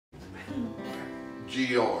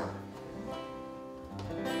GR.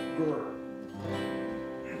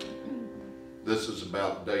 This is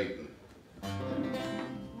about Dayton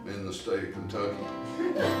in the state of Kentucky.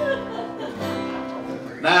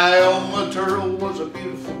 Now Elma Turtle was a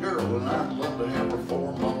beautiful girl and I'd love to have her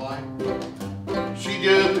for my wife. She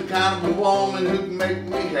just the kind of a woman who can make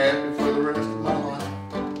me happy for the rest of my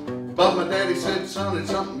life. But my daddy said, son,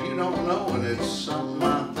 it's something you don't know and it's something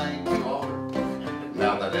I think you ought to.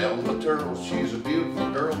 Now that Elma Turtle, she's a beautiful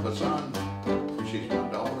girl, but son, she's my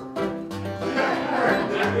daughter.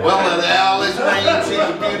 Well, that Alice Green, she's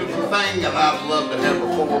a beautiful thing, and I'd love to have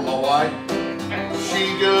her for my wife.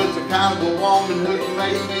 She just the kind of a woman who can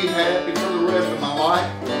make me happy for the rest of my life.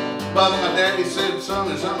 But my daddy said,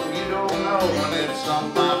 son, it's something you don't know, and it's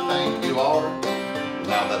something I think you ought to.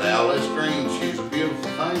 Now that Alice Green, she's a beautiful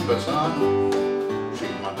thing, but son, she's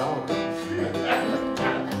my daughter.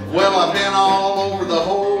 Well, I've been all over the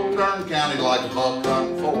whole darn county like a buck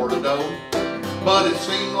hunting for a doe. But it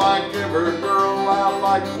seemed like every girl I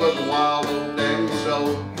liked was a wild old daddy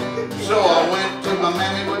soul. So I went to my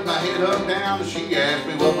mammy with my head hung down and she asked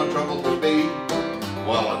me what my trouble could be.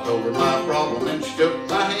 Well, I told her my problem and she took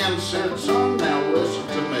my hand and said, son, now listen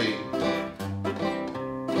to me.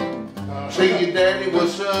 See, your daddy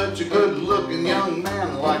was such a good-looking young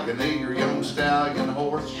man, like an eager young stallion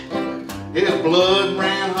horse. His blood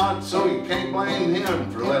ran hot, so you can't blame him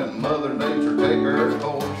for letting Mother Nature take her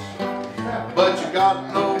course. But you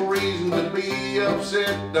got no reason to be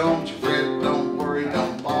upset, don't you fret, don't